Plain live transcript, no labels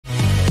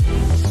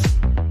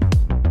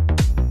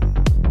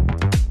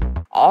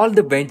all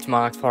the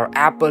benchmarks for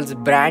Apple's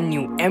brand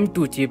new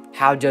M2 chip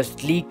have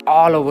just leaked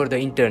all over the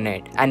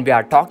internet, and we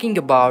are talking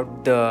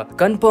about the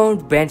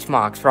confirmed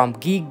benchmarks from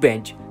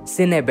Geekbench,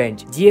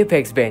 Cinebench,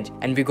 Geekbench,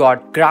 and we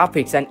got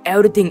graphics and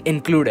everything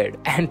included.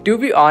 And to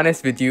be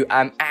honest with you,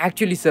 I'm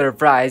actually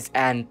surprised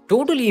and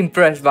totally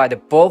impressed by the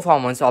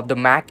performance of the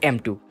Mac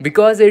M2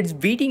 because it's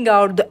beating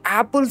out the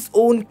Apple's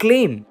own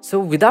claim. So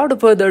without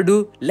further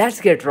ado,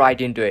 let's get right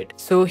into it.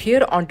 So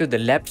here onto the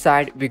left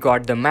side we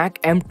got the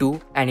Mac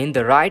M2, and in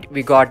the right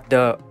we got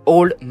the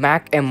old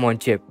Mac M1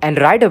 chip,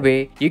 and right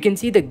away you can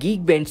see the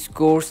Geekbench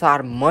scores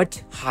are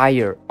much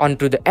higher.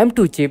 Onto the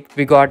M2 chip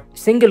we got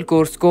single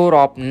core score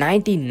of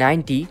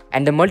 1990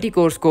 and the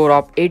multi-core score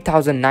of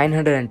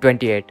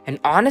 8928, and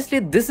honestly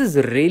this is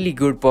a really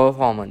good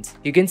performance.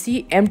 You can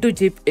see M2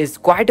 chip is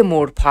quite a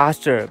more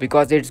faster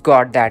because it's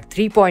got that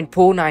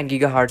 3.49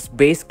 GHz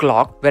base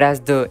clock, whereas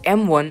the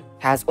M1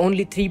 has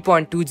only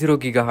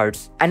 3.20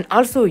 GHz. And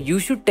also you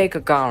should take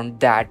account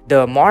that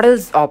the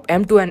models of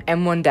M2 and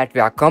M1 that we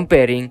are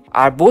comparing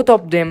are both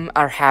of them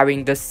are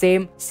having the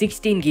same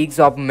 16 gigs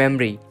of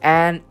memory,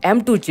 and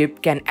M2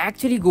 chip can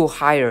actually go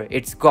higher.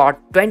 It's got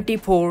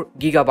 24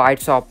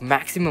 gigabytes of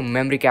maximum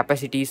memory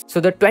capacity,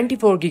 so the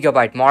 24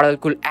 gigabyte model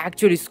could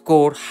actually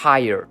score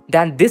higher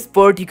than this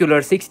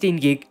particular 16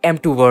 gig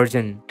M2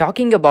 version.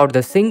 Talking about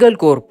the single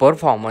core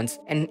performance,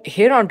 and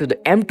here onto the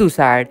M2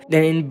 side,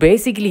 then in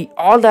basically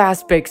all the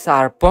aspects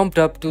are pumped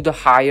up to the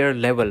higher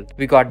level.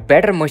 We got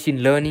better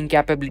machine learning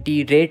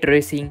capability, ray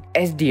tracing,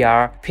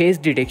 SDR, face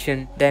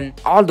detection, then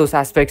all those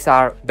aspects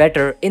are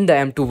better in the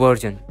M2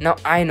 version. Now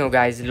I know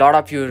guys, a lot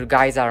of you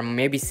guys are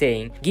maybe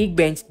saying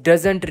Geekbench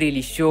doesn't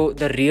really show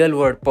the real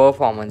world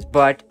performance,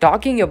 but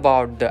talking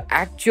about the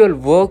actual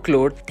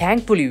workload,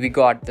 thankfully we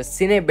got the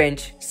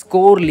Cinebench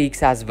score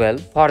leaks as well.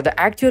 For the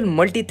actual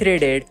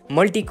multi-threaded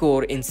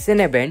multi-core in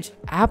Cinebench,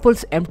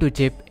 Apple's M2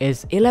 chip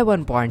is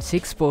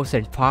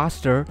 11.6%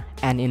 faster,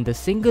 and in the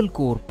single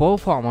core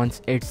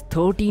performance it's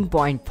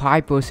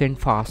 13.5%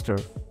 faster.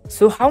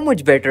 So how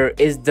much better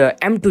is the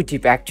M2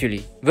 chip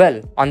actually?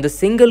 Well, on the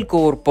single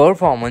core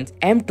performance,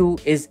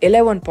 M2 is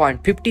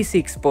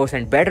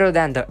 11.56% better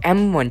than the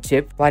M1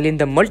 chip, while in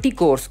the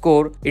multi-core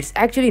score, it's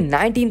actually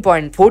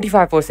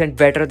 19.45%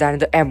 better than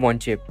the M1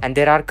 chip. And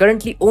there are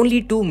currently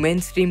only two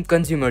mainstream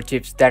consumer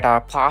chips that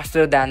are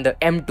faster than the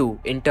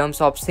M2 in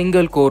terms of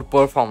single core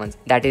performance.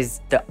 That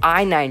is the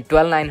i9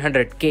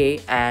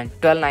 12900K and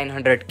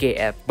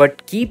 12900KF.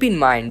 But keep in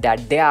mind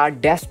that they are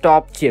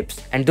desktop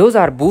chips, and those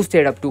are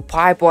boosted up to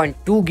 5.2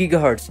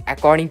 GHz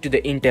according to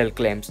the Intel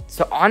claims.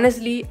 So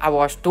honestly, I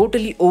was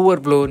totally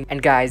overblown,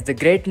 and guys, the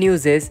great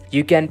news is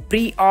you can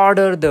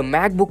pre-order the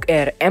MacBook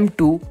Air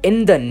M2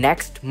 in the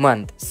next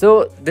month.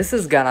 So this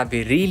is gonna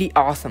be really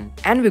awesome.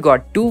 And we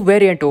got two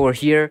variants over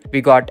here.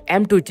 We got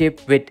M2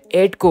 chip with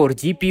 8-core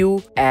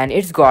GPU, and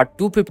it's got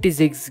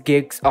 256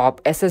 gigs of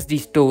SSD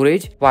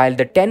storage, while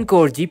the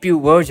 10-core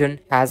GPU version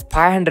has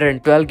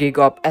 512 gig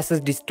of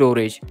SSD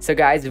storage. So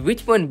guys,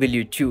 which one will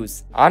you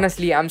choose?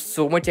 Honestly, I'm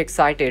so much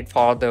excited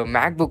for the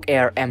MacBook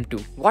Air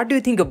M2. What do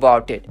you think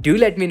about it? Do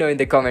let me know in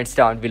the comments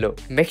down below.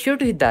 Make sure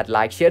to hit that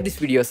like, share this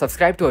video,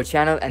 subscribe to our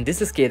channel, and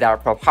this is Kedar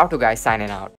from How To Guys signing out.